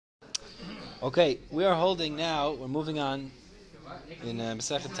Okay, we are holding now. We're moving on in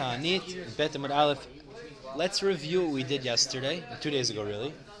Masechet Taanit, Bet Amud Aleph. Let's review what we did yesterday, 2 days ago,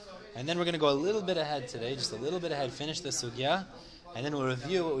 really, and then we're going to go a little bit ahead today, just a little bit ahead. Finish the sugya, and then we'll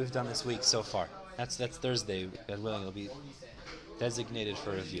review what we've done this week so far. That's Thursday. God willing, it'll be designated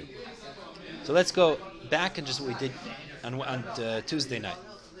for review. So let's go back and just what we did on Tuesday night.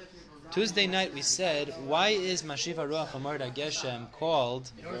 Tuesday night we said, why is mashiv haruach geshem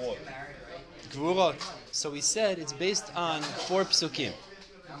called Gvurot? So we said it's based on 4 psukim.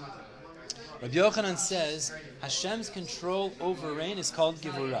 Rabbi Yochanan says Hashem's control over rain is called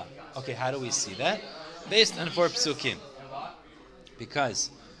Gevurah. Okay, how do we see that? Based on 4 psukim.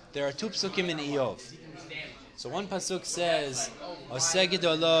 Because there are 2 psukim in Iyov. So one pasuk says, Oseh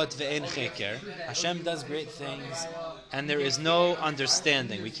gedolot ve'en cheker. Hashem does great things, and there is no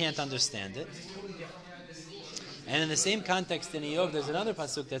understanding. We can't understand it. And in the same context in Iyov, there's another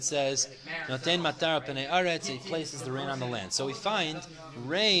pasuk that says, Noten matar pnei aretz. He places the rain on the land. So we find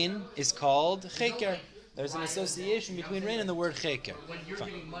rain is called cheker. There's an association between rain and the word cheker.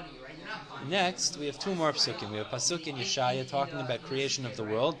 Fine. Next, we have 2 more psukim. We have pasuk in Yeshaya talking about creation of the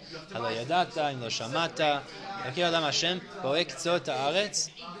world. Halayadata im lo shamata. Hashem bo'ek tzot haaretz.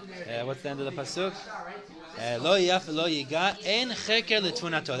 What's the end of the pasuk? Lo yaf lo yiga en cheker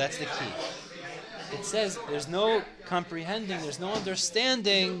letvunato. That's the key. It says there's no comprehending, there's no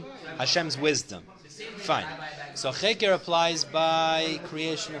understanding Hashem's wisdom. Fine. So cheker applies by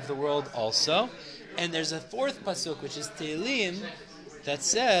creation of the world also. And there's a 4th pasuk, which is Tehillim, that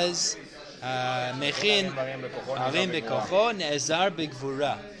says, Mechin arim bekocho ne'ezar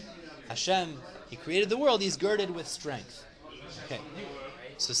begvura. Hashem, He created the world, He's girded with strength. Okay.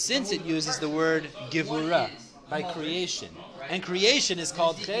 So since it uses the word gevura by creation, and creation is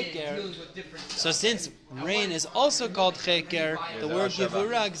called cheker, so since rain is also called cheker, the word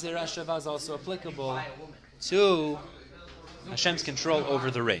gevura, gzera shava, is also applicable to Hashem's control over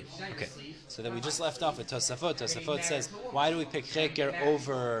the rain. Okay. So that we just left off with Tosafot. Tosafot says, why do we pick cheker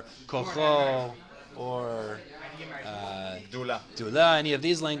over kocho or dula, any of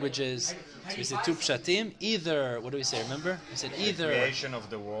these languages? So we said 2 pshatim. Either, what do we say? Remember? We said either the creation of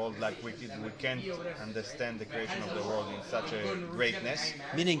the world, like we can't understand the creation of the world in such a greatness.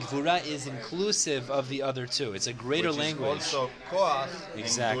 Meaning Gvura is inclusive of the other 2. It's a greater which language. Is also koach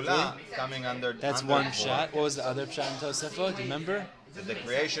exactly. Dula coming under. That's under one pshat. What was the other pshat in Tosafot? Remember? The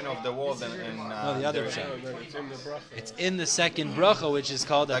creation of the world and no, the other pshat. It's in the second bracha, which is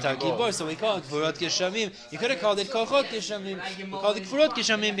called Atagibor. So we call it Gvurot Geshamim. You could have called it Kochot Geshamim. We call it Gvurot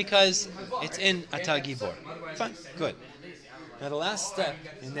Geshamim because it's in Atagibor. Fine, good. Now the last step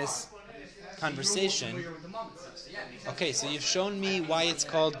in this conversation. Okay, so you've shown me why it's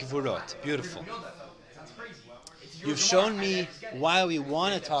called Gvurot. Beautiful. You've shown me why we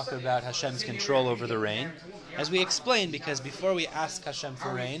want to talk about Hashem's control over the rain. As we explained, because before we ask Hashem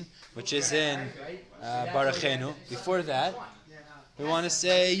for rain, which is in Barachenu, before that, we want to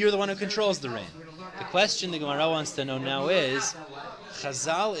say, you're the one who controls the rain. The question the Gemara wants to know now is,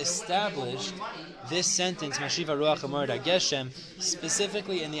 Chazal established this sentence, Mashiv haruach geshem,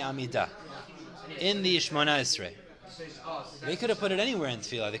 specifically in the Amidah, in the Shmona Esrei. They could have put it anywhere in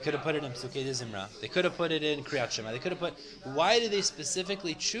Tefilla. They could have put it in Psukei de Zimra. They could have put it in Kriyat Shema. They could have put... Why did they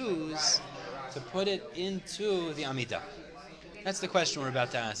specifically choose to put it into the Amidah? That's the question we're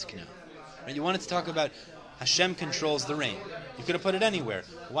about to ask now. Right? You wanted to talk about Hashem controls the rain. You could have put it anywhere.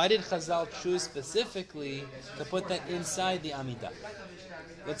 Why did Chazal choose specifically to put that inside the Amidah?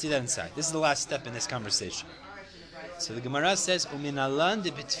 Let's see that inside. This is the last step in this conversation. So the Gemara says, Uminalan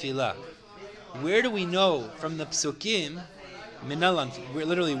de bitfila. Where do we know from the psukim, minalan,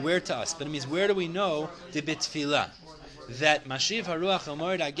 literally where to us, but it means where do we know the bitfila, that mashiv haruach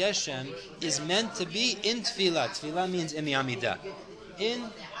geshem is meant to be in tefillah. Tefillah means in the Amidah, in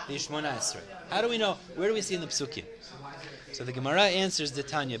the Shmona Esrei. How do we know? Where do we see in the psukim? So the Gemara answers the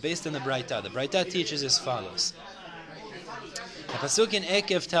Tanya based on the Braita. The Braita teaches as follows. The pasuk in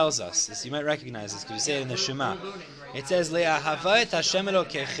Ekev tells us, this, you might recognize this because we say it in the Shema. It says, Le'ahava et Hashem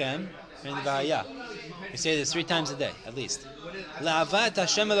Elokechem. In the Vahaya. We say this 3 times a day, at least. La'avat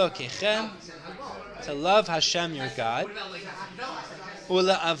Hashem Elokechem, to love Hashem your God,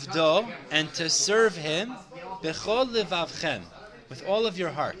 u'la'avdo, and to serve Him, bechol levavchem, with all of your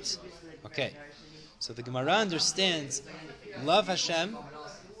heart. Okay, so the Gemara understands, love Hashem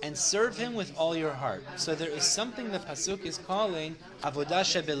and serve Him with all your heart. So there is something the pasuk is calling avodah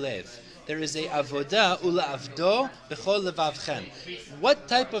shebelev. There is a avodah ula'avdo b'chol levavchem. What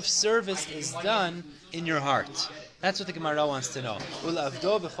type of service is done in your heart? That's what the Gemara wants to know.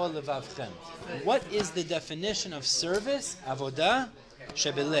 Ula'avdo b'chol levavchem. What is the definition of service? Avodah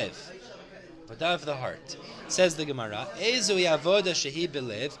shebelev. avodah of the heart. Says the Gemara, Ezuhi avodah shehi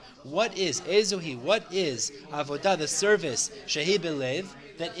belev. What is avodah, the service, shehi belev,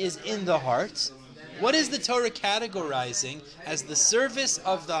 that is in the heart? What is the Torah categorizing as the service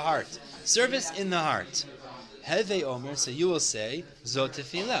of the heart? Service in the heart. Heve Omer, so you will say, Zo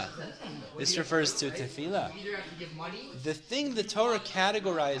Tefilla. This refers to Tefilla. The thing the Torah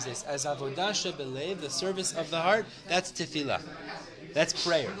categorizes as avodah shebelev, the service of the heart, that's Tefilla. That's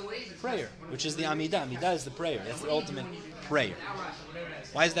prayer. Prayer, which is the Amidah. Amidah is the prayer. That's the ultimate prayer.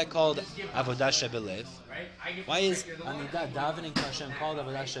 Why is that called avodah shebelev? Why is Amidah, davening to Hashem, called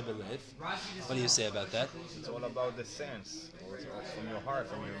avodah shebelev? What do you say about that? It's all about the sense, from your heart,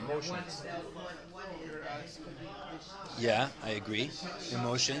 from your emotions. Yeah, I agree.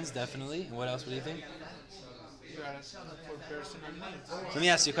 Emotions, definitely. And what else would you think? Let me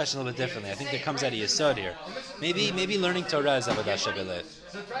ask you a question a little bit differently. I think that comes out of Yesod here. Maybe learning Torah is avodah shebelev.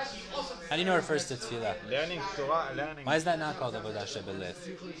 How do you know it refers to Tefillah? Learning Torah, Why is that not called avodah shebelev?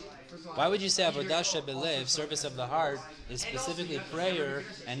 Why would you say avodah shebelev, service of the heart, is specifically prayer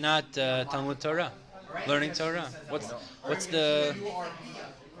and not Talmud Torah, learning Torah? What's the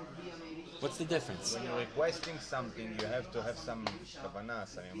difference? when you're requesting something, you have to have some kavanah,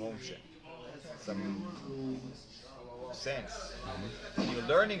 some emotion, some sense. When you're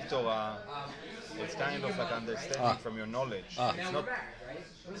learning Torah, it's kind of like understanding from your knowledge. It's not.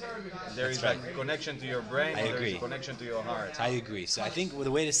 There is right. like a connection to your brain, I or there agree. is a connection to your heart. I agree. So I think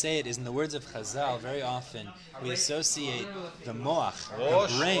the way to say it is, in the words of Chazal, very often we associate the moach,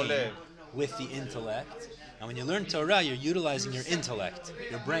 the brain, with the intellect. And when you learn Torah, you're utilizing your intellect,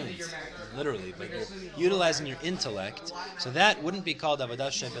 your brains, literally, but you're utilizing your intellect. So that wouldn't be called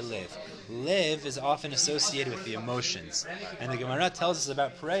avodah shebelev. Lev is often associated with the emotions. And the Gemara tells us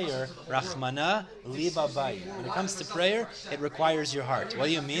about prayer, Rachmana liba bayi. When it comes to prayer, it requires your heart. What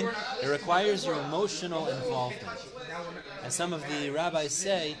do you mean? It requires your emotional involvement. As some of the rabbis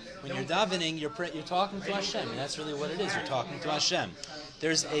say, when you're davening, you're talking to Hashem. And that's really what it is. You're talking to Hashem.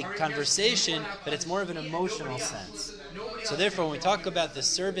 There's a conversation, but it's more of an emotional sense. So therefore, when we talk about the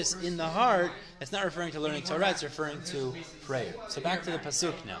service in the heart, it's not referring to learning Torah, it's referring to prayer. So back to the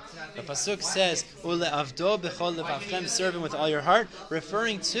pasuk now. The pasuk says, Ule avdo b'chol levavchem, serve him with all your heart,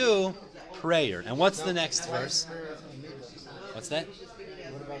 referring to prayer. And what's the next verse? What's that?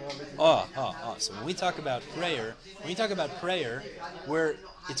 So when we talk about prayer,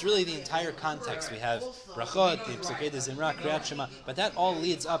 it's really the entire context. We have brachot, the psukei de zimra, kriyat shema, but that all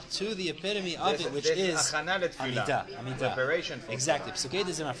leads up to the epitome of it, which is amidah. Preparation for exactly. Psukei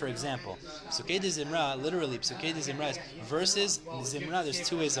de zimra, for example. Psukei de zimra, literally, psukei de zimra is verses. Zimra, there's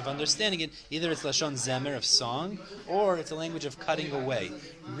two ways of understanding it. Either it's lashon zemer, of song, or it's a language of cutting away.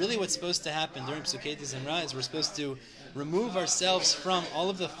 Really what's supposed to happen during psukei de zimra is we're supposed to remove ourselves from all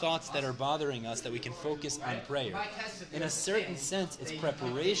of the thoughts that are bothering us, that we can focus on prayer. In a certain sense, it's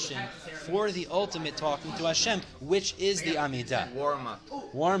preparation for the ultimate talking to Hashem, which is the Amidah.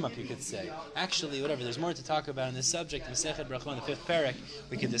 Warm up, you could say. Actually, whatever, there's more to talk about in this subject. Masechet Brachot, the 5th parak,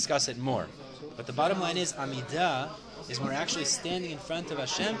 we can discuss it more. But the bottom line is, Amidah is when we're actually standing in front of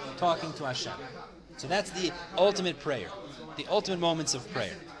Hashem, talking to Hashem. So that's the ultimate prayer, the ultimate moments of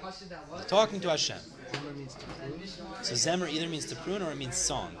prayer. The talking to Hashem. So zemer either means to prune or it means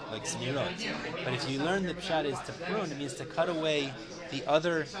song, like zmirot. But if you learn the pshat is to prune, it means to cut away the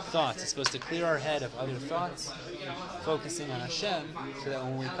other thoughts. It's supposed to clear our head of other thoughts, focusing on Hashem, so that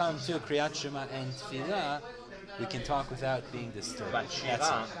when we come to kriyat shema and tefillah, we can talk without being disturbed. But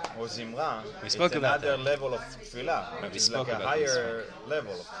shira or zimra, we spoke about another that. level of tefillah. Right, It's like a higher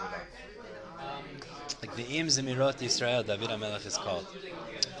level of tefillah. Like the Im Zemirot Yisrael, David HaMelech is called.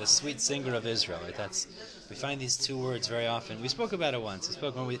 The sweet singer of Israel, right? We find these two words very often. We spoke about it once.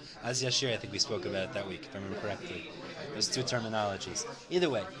 Az Yashir, I think we spoke about it that week, if I remember correctly. Those two terminologies. Either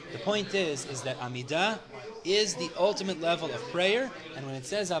way, the point is that Amidah is the ultimate level of prayer, and when it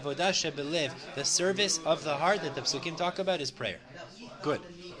says Avodah Shebelev, the service of the heart that the Psukim talk about is prayer. Good.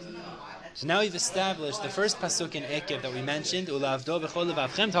 So now we've established the first pasuk in Ekev that we mentioned, Ulavdo b'chol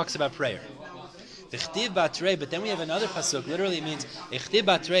levavchem, talks about prayer. V'chtiv batrei, but then we have another pasuk. Literally it means V'chtiv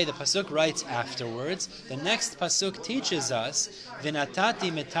batrei. The pasuk writes afterwards. The next pasuk teaches us V'natati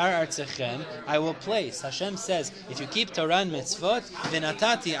mitar artzechem. I will place. Hashem says, if you keep Torah and mitzvot,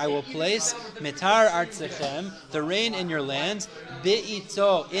 V'natati, I will place mitar artzechem, the rain in your land,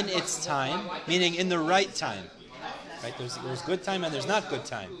 bi'ito, in its time, meaning in the right time. Right? There's good time and there's not good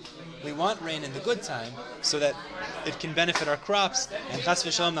time. We want rain in the good time so that it can benefit our crops and chas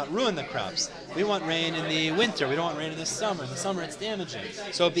v'shalom not ruin the crops. We want rain in the winter. We don't want rain in the summer. In the summer it's damaging.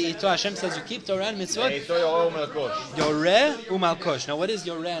 So be'ito, Hashem says you keep Torah and mitzvot. Yoreh u'malkosh. Now what is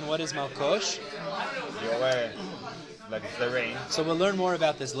yoreh and what is malkosh? Yoreh, like the rain. So we'll learn more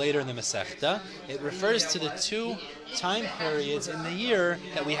about this later in the Masechta. It refers to the two time periods in the year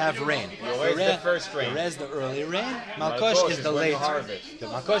that we have rain. Yoreh is the first rain. Yoreh is the early rain. Malkosh is the late. The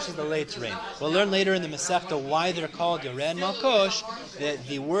Malkosh is the late rain. We'll learn later in the Masechta why they're called Yoreh and Malkosh.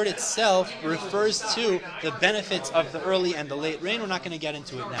 The word itself refers to the benefits of the early and the late rain. We're not going to get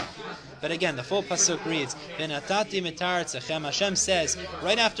into it now. But again, the full pasuk reads, "V'natati mitartzachem." Hashem says,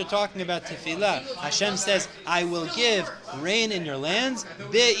 right after talking about Tefilla, Hashem says, "I will give rain in your lands,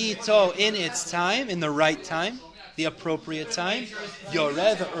 be'ito, in its time, in the right time, the appropriate time,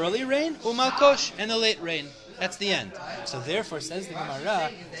 yoreh, the early rain, u'malkosh, and the late rain." That's the end. So therefore, says the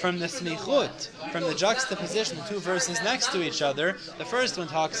Gemara, from the smichut, from the juxtaposition, the two verses next to each other, the first one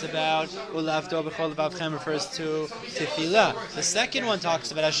talks about ulavdo b'chol levavchem, refers to Tefillah. The second one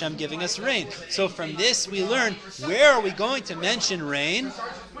talks about Hashem giving us rain. So from this we learn, where are we going to mention rain?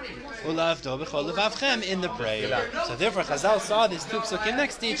 Ulavdo b'chol levavchem, in the prayer. So therefore, Chazal saw these two psukim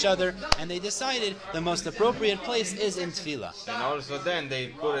next to each other, and they decided the most appropriate place is in Tefillah. And also then they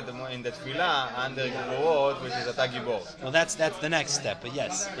put it in the Tefillah under Givurot, which is a Tagibor. Well, that's the next step, but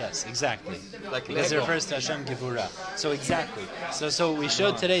yes, exactly. Like because it Lego. refers to Hashem Gevurah. So exactly. So what we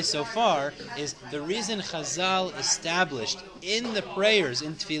showed today so far is the reason Chazal established in the prayers,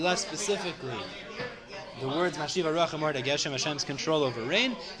 in Tefillah specifically, the words mashiv, haruach, haruach, geshem, Hashem's control over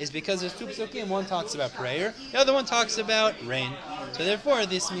rain, is because there's two psukim. One talks about prayer, the other one talks about rain. So therefore,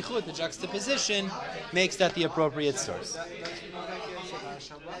 this smichut, the juxtaposition, makes that the appropriate source.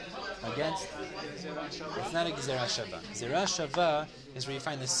 Against? It's not a gezerah shava. Gezerah shava is where you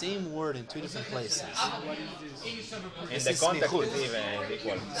find the same word in two different places. In the context is even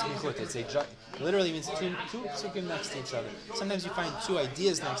equal. Smichut, literally means two psukim next to each other. Sometimes you find two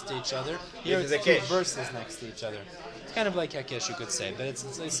ideas next to each other. Here it's two verses next to each other. It's kind of like hakesh, you could say, but it's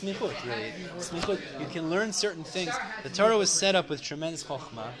smichut, really. Smichut, you can learn certain things. The Torah was set up with tremendous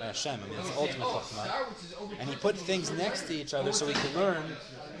chokhmah by Hashem. I mean, it's the ultimate chokhmah. And He put things next to each other so we can learn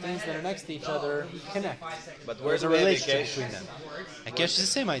things that are next to each other connect. But where's a relationship between them? Hakesh is the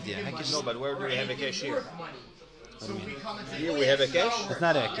same idea. No, but where do we have a cash here? What do you mean? Here we have a cash? It's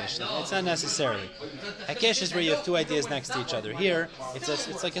not a hakesh. It's not necessarily. Hakesh is where you have two ideas next to each other. Here,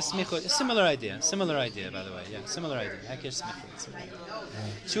 it's like a smichut. A similar idea, by the way. Yeah, similar idea. Hakesh,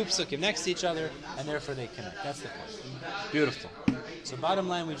 smichut. Two psukim next to each other, and therefore they connect. That's the point. Beautiful. So bottom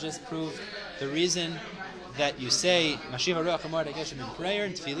line, we just proved the reason that you say mashiv, haruach, haruach, geshem in prayer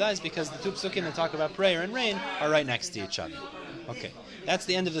and tefillah is because the two psukim that talk about prayer and rain are right next to each other. Okay, that's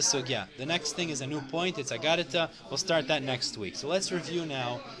the end of the sugya. The next thing is a new point. It's agarita. We'll start that next week. So let's review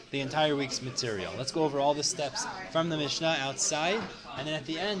now the entire week's material. Let's go over all the steps from the Mishnah outside, and then at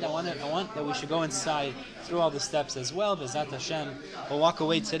the end, I want that we should go inside through all the steps as well. B'ezrat Hashem, we'll walk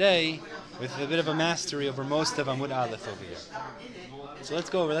away today with a bit of a mastery over most of Amud Aleph over here. So let's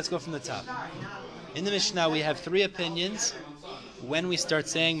go from the top. In the Mishnah, we have three opinions when we start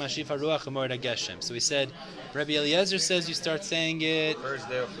saying mashiv, haruach, haruach, geshem. So we said, Rabbi Eliezer says you start saying it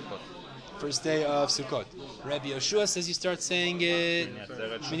first day of Sukkot. Rabbi Yoshua says you start saying it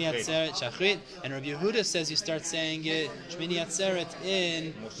Shmini Atzeret Shachrit, and Rabbi Yehuda says you start saying it Shmini Atzeret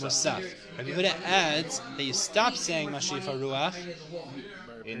in Musaf. Rabbi Yehuda adds that you stop saying mashiv, haruach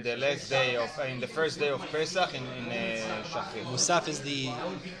in the first day of Pesach in Shachrit. Musaf is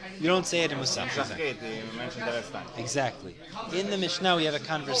you don't say it in Musaf. Shachrit, you mentioned the last time. Exactly. In the Mishnah, we have a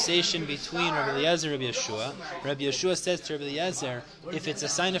conversation between Rabbi Eliezer and Rabbi Yeshua. Rabbi Yeshua says to Rabbi Eliezer, if it's a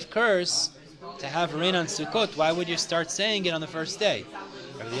sign of curse to have rain on Sukkot, why would you start saying it on the first day?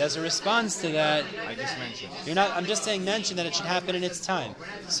 Rabbi Eliezer responds to that. I just mentioned. I'm just saying mention that it should happen in its time.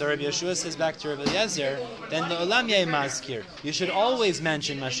 So Rabbi Yeshua says back to Rabbi Eliezer, then the olam yeh mazkir. You should always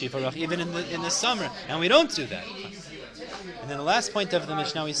mention mashiv, haruach, even in the summer, and we don't do that. And then the last point of the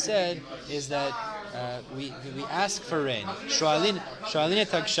Mishnah we said is that we ask for rain. Shoalin et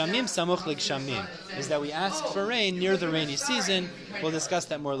hagshamim samuch legshamim, is that we ask for rain near the rainy season. We'll discuss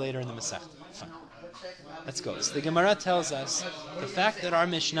that more later in the Masechta. Let's go. So the Gemara tells us the fact that our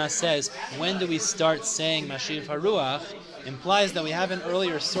Mishnah says when do we start saying mashiv, haruach implies that we have an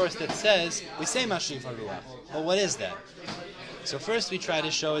earlier source that says we say mashiv, haruach. Well, what is that? So first we try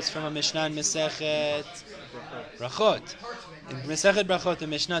to show it's from a Mishnah in Masechet Brachot. In Masechet Brachot, the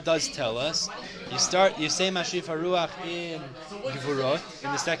Mishnah does tell us, you say mashiv haruach in Gevurot,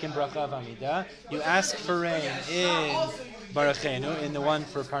 in the second bracha of Amidah, you ask for rain in Barachenu, in the one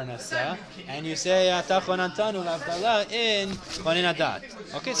for Parnasah, and you say Atachon Antanu Lavdala in Banin Adat.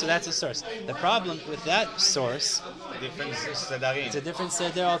 Okay, so that's a source. The problem with that source, it's a different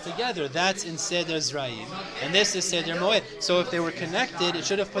seder altogether. That's in Seder Zraim, and this is Seder Moed. So if they were connected, it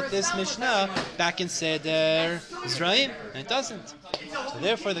should have put this Mishnah back in Seder Zraim, and it doesn't. So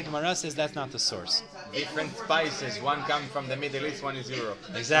therefore, the Gemara says that's not the source. Different spices, one comes from the Middle East, one is Europe.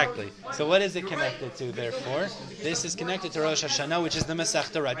 Exactly. So what is it connected to, therefore? This is connected to Rosh Hashanah, which is the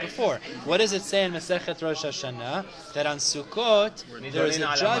Masechta right before. What does it say in Masechet Rosh Hashanah? That on Sukkot, there is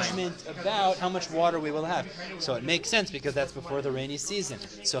a judgment about how much water we will have. So it makes sense, because that's before the rainy season.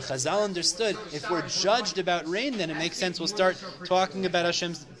 So Chazal understood, if we're judged about rain, then it makes sense we'll start talking about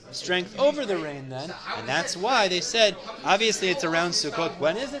Hashem's strength over the rain then, and that's why they said, obviously it's around Sukkot.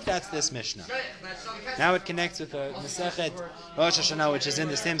 When is it? That's this Mishnah. Now it connects with the Masechet Rosh Hashanah, which is in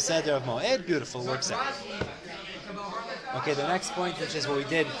the same Seder of Moed. Beautiful, works out. Okay, the next point, which is what we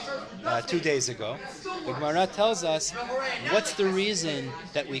did 2 days ago. The Gemara tells us, what's the reason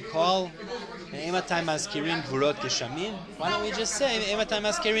that we call Ematay Mazkirin Gvurot Geshamim? Why don't we just say Ematay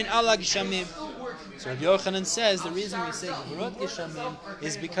Mazkirin Ala Geshamim? So Rabbi Yochanan says the reason we say Gevurot Geshamim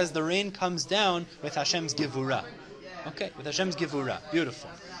is because the rain comes down with Hashem's Gevurah. Okay, with Hashem's Gevurah. Beautiful.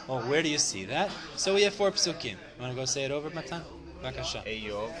 Well, where do you see that? So we have 4 psukim. You want to go say it over, Matan? Bakasha.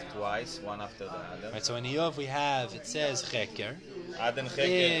 Eiyov, twice, one after the other. Right, so in Eiyov we have, it says Cheker. עדן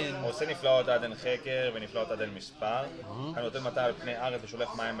חקר, עושה נפלאות עדן חקר ונפלאות עדן מספר. הנותן מטר על פני ארץ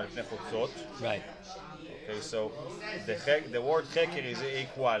ושולח מים על פני חוצות. Right. Okay, so the word חקר is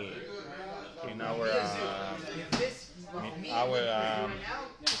equal in our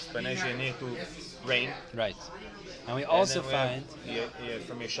explanation near to rain. Right. And we also find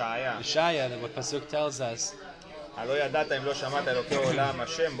from Yeshaya that what Pasuk tells us, הלא ידעת אם לא שמעת אלוקי עולם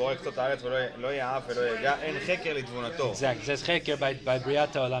השם בורא קצות הארץ ולא יאהב ולא יגע אין חקר לתבונתו. Exactly. It says Cheker by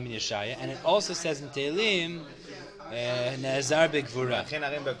Briat HaOlam in Yeshaya, and it also says in Tehillim Ne'ezar b'Gvura.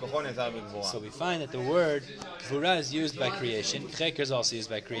 So we find that the word Gvura is used by creation. Cheker is also used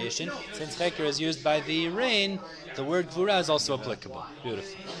by creation. Since Cheker is used by the rain, the word Gvura is also applicable.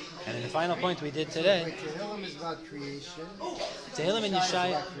 Beautiful. And in the final point we did today, Tehillim is about creation. Tehillim and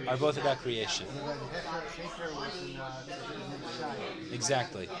Yeshaya are both about creation.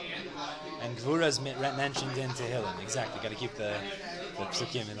 Exactly. And Gvura is mentioned in Tehillim. Exactly. Got to keep the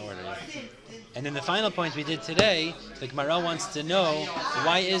psukim in order. And in the final point we did today, the Gemara wants to know,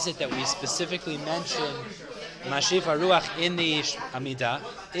 why is it that we specifically mention mashiv haruach in the Amidah,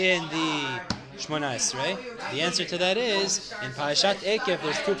 in the Shmona Esrei? The answer to that is, in Parashat Ekev,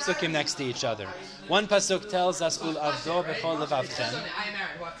 there's 2 psukim next to each other. One pasuk tells us, Ul avdo b'chol levavchem,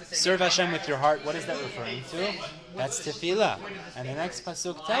 serve Hashem with your heart. What is that referring to? That's Tefilla. And the next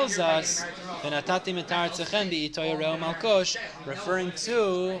pasuk tells us, V'natati mitar tzechem bi'ito yoreo malkosh, referring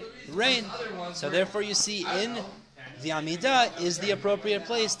to rain. So therefore you see, in the Amidah is the appropriate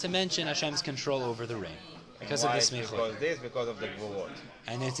place to mention Hashem's control over the rain. Because of this mitzvah. Because of the Gvurot.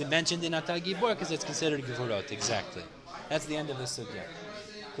 And it's mentioned in Atah Gibor because it's considered Gvurot. Exactly. That's the end of the sugya.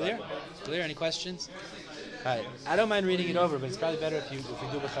 Clear? Clear? Any questions? Alright. I don't mind reading it over, but it's probably better if we do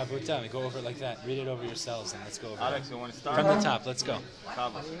b'chavuta. We go over it like that. Read it over yourselves, and let's go over Alex, it. you want to start? From the top. Let's go.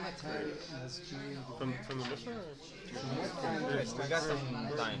 From the Mishnah? Yes, we got some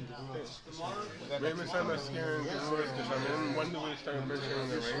time. When do we start mentioning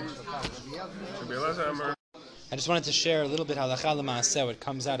the rain? I just wanted to share a little bit halacha l'maaseh. It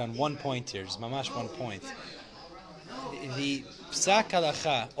comes out on one point here, just mamash one point. The psak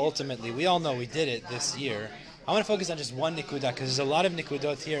halacha, ultimately, we all know we did it this year. I want to focus on just one nikudah, because there's a lot of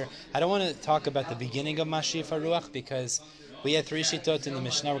nikudot here. I don't want to talk about the beginning of mashiv haruach, because we had 3 shitot in the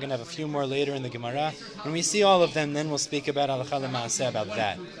Mishnah. We're going to have a few more later in the Gemara. When we see all of them, then we'll speak about halacha l'maaseh, about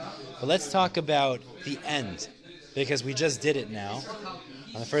that. But let's talk about the end, because we just did it now,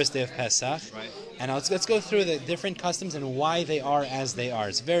 on the first day of Pesach. Right. And let's go through the different customs and why they are as they are.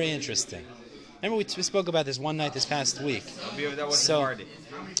 It's very interesting. Remember we spoke about this one night this past week.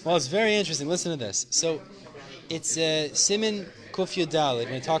 Well, it's very interesting. Listen to this. So it's Simin Kuf Yudalid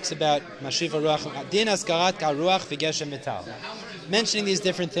when it talks about mashiv haruach, din askarat haruach v'geshem metal, mentioning these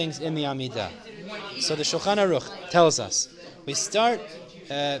different things in the Amidah. So the Shulchan Aruch tells us we start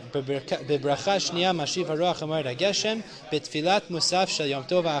בברכה שנייה משיב הרוח אמר הגשם בתפילת מוסף של יום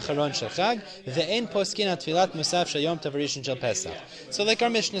טוב האחרון של חג ואין פוסקין על תפילת מוסף של יום טוב הראשון של פסח. So like our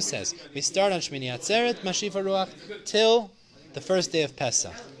Mishna says, we start on Shmini Atzeret, Mashiv Haruach, till the first day of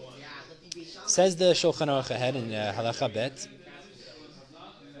Pesach. Says the Shulchan Aruch ahead in Halacha Bet,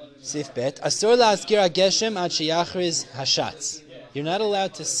 Sif Bet, Asur la'azkir hageshem ad sheyachriz hashatz. You're not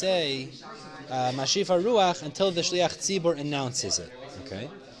allowed to say mashiv haruach until the shliach tzibur announces it. Okay,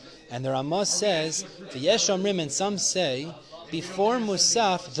 and the Ramah says the yesh omrim, and some say before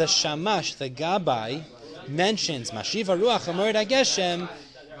musaf the shamash, the gabbai, mentions mashiv haruach hamorid hageshem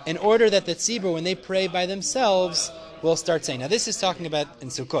in order that the tzibur, when they pray by themselves, will start saying. Now this is talking about in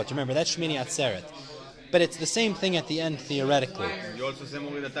Sukkot. Remember that's Shmini Atzeret. But it's the same thing at the end theoretically. You also say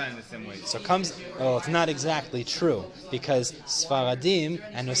Moridata in the same way. So it's not exactly true, because Sfaradim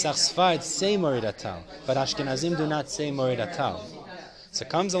and Nusach Sfard say Moridatal, but Ashkenazim do not say Moridatal. So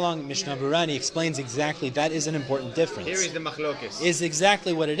comes along Mishnah Burani, explains exactly that is an important difference. Here is the machlokes. Is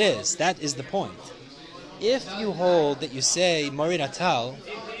exactly what it is. That is the point. If you hold that you say Moridatal,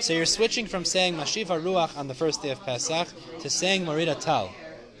 so you're switching from saying Mashiv HaRuach on the first day of Pesach to saying Moridatal.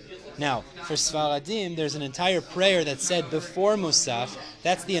 Now, for Sfaradim, there's an entire prayer that's said before Musaf.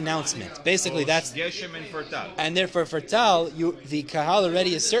 That's the announcement. Basically, that's Geshem and Fertal. And therefore, for Tal, the Kahal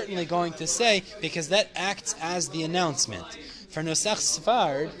already is certainly going to say, because that acts as the announcement. For Nosach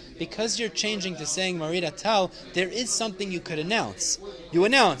Sfard, because you're changing to saying Morida Tal, there is something you could announce. You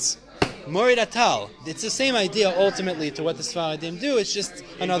announce Morida Tal. It's the same idea ultimately to what the Sfaradim do. It's just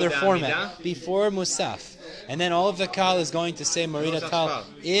another format before Musaf. And then all of the Kal is going to say Morida Tal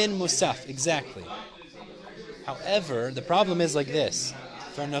in Musaf, exactly. However, the problem is like this.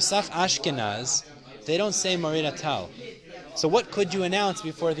 For Nosach Ashkenaz, they don't say Morida Tal. So what could you announce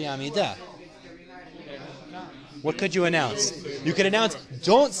before the Amidah? What could you announce? You could announce,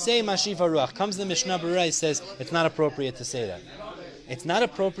 don't say Mashiv HaRuach. Comes the Mishnah Berurah, says it's not appropriate to say that. It's not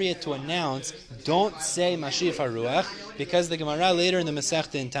appropriate to announce, don't say Mashiv HaRuach, because the Gemara later in the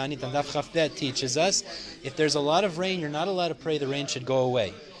Masechta in Taanit and Daf Chaf Bet teaches us, if there's a lot of rain, you're not allowed to pray the rain should go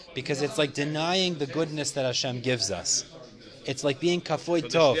away, because it's like denying the goodness that Hashem gives us. It's like being kafoy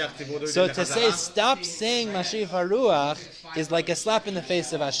tov. So to say, stop saying Mashiv HaRuach is like a slap in the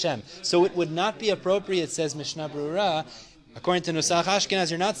face of Hashem. So it would not be appropriate, says Mishnah Berurah, according to Nusach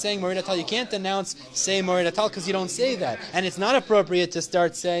Ashkenaz, you're not saying Morida Tal. You can't announce, say Morida Tal, because you don't say that. And it's not appropriate to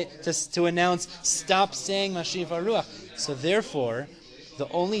start to announce, stop saying Mashiv HaRuach. So therefore, the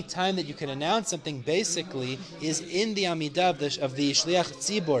only time that you can announce something basically is in the Amidah of the Shliach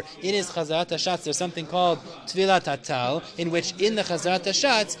Tzibor. In his Chazarat HaShatz, there's something called Tefilla Tatal, in which in the Chazarat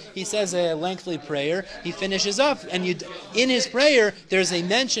HaShatz, he says a lengthy prayer, he finishes off, and in his prayer, there's a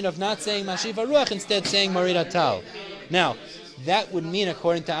mention of not saying Mashiv HaRuach, instead saying Morida Tal. Now, that would mean,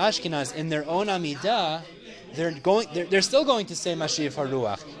 according to Ashkenaz, in their own Amidah, they're still going to say Mashiv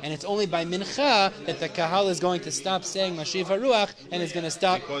HaRuach, and it's only by Mincha that the Kahal is going to stop saying Mashiv HaRuach and is going to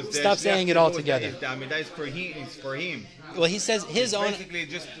stop saying it altogether. The Amidah is for him. Well, he says his own. Basically,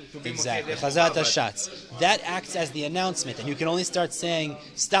 just to be Exactly. Chazarat HaShatz. That acts as the announcement, and you can only start saying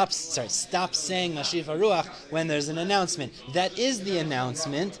stop saying Mashiv HaRuach when there's an announcement. That is the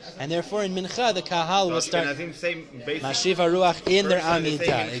announcement, and therefore in Mincha the Kahal will start Mashiv HaRuach in their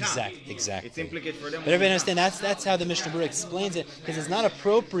Amidah. Exactly. It's implicated for them. But everybody understand that's how the Mishnah Berurah explains it, because it's not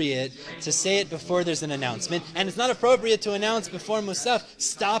appropriate to say it before there's an announcement, and it's not appropriate to announce before Musaf,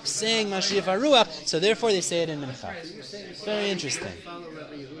 stop saying Mashiv HaRuach, so therefore they say it in Mincha. Very interesting.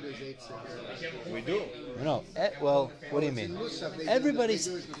 We do. No. Well, what do you mean?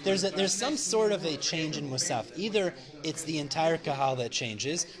 There's some sort of a change in Musaf. Either it's the entire Kahal that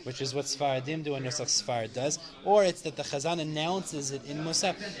changes, which is what Sfaradim do and Nusach Sfard does, or it's that the Chazan announces it in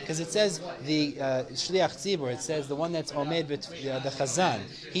Musaf. Because it says the Shliach Tzibur, it says the one that's Omed, the Chazan,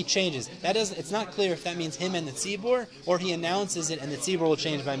 he changes. It's not clear if that means him and the Tzibur, or he announces it and the Tzibur will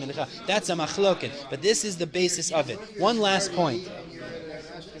change by Mincha. That's a machloket. But this is the basis of it. One last point.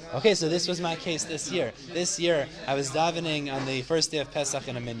 Okay, so this was my case this year. This year, I was davening on the first day of Pesach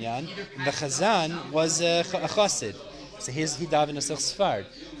in a minyan. The Chazan was a chassid. So he davened Nusach Sfard.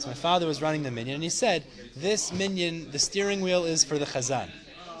 So my father was running the minyan, and he said, this minyan, the steering wheel is for the Chazan.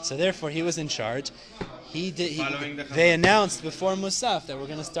 So therefore, he was in charge. They announced before Musaf that we're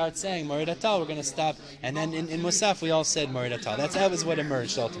going to start saying Morida Tal, we're going to stop, and then in Musaf we all said Morida Tal. That was what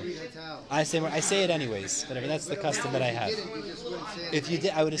emerged ultimately. I say it anyways, whatever. That's the custom that I have. If you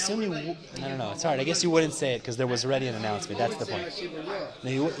did, I would assume you. I don't know. It's hard. I guess you wouldn't say it because there was already an announcement. That's the point.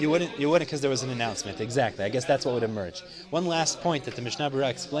 No, you wouldn't because there was an announcement. Exactly. I guess that's what would emerge. One last point that the Mishnah Berurah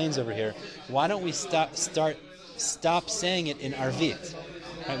explains over here. Why don't we stop saying it in Arvit?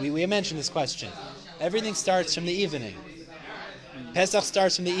 Right, we mentioned this question. Everything starts from the evening. Pesach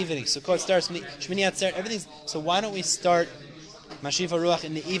starts from the evening. Sukkot starts from the Shmini Atzeret. Everything's. So why don't we start mashiv haruach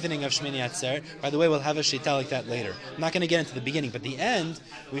in the evening of Shmini Atzeret. By the way, we'll have a shita like that later. I'm not going to get into the beginning, but the end,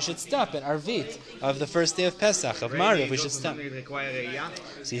 we should stop at Arvit of the first day of Pesach, of Mariv. We should stop.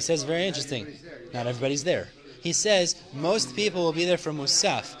 So he says, very interesting. Not everybody's there. He says most people will be there for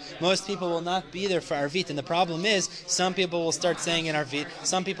Musaf. Most people will not be there for Arvit. And the problem is, some people will start saying in Arvit,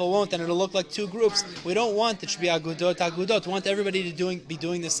 some people won't, and it'll look like two groups. We don't want it to be agudot. We want everybody to be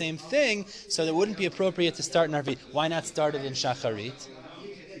doing the same thing, so it wouldn't be appropriate to start in Arvit. Why not start it in Shacharit?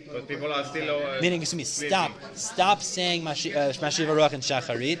 But people are still... Meaning, excuse me, stop saying mashiv haruach and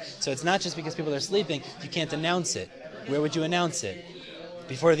shacharit. So it's not just because people are sleeping, you can't announce it. Where would you announce it?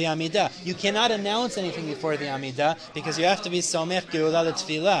 Before the Amidah. You cannot announce anything before the Amidah because you have to be somech geula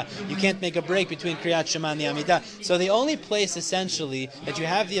Tefilla. You can't make a break between Kriyat Shema and the Amidah. So the only place essentially that you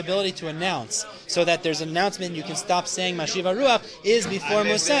have the ability to announce so that there's an announcement and you can stop saying mashiv haruach is before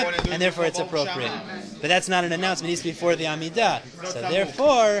Musaf, and therefore it's appropriate. But that's not an announcement, it's before the Amidah. So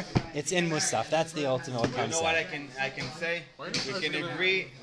therefore it's in Musaf. That's the ultimate concept. You know what I can say? We can agree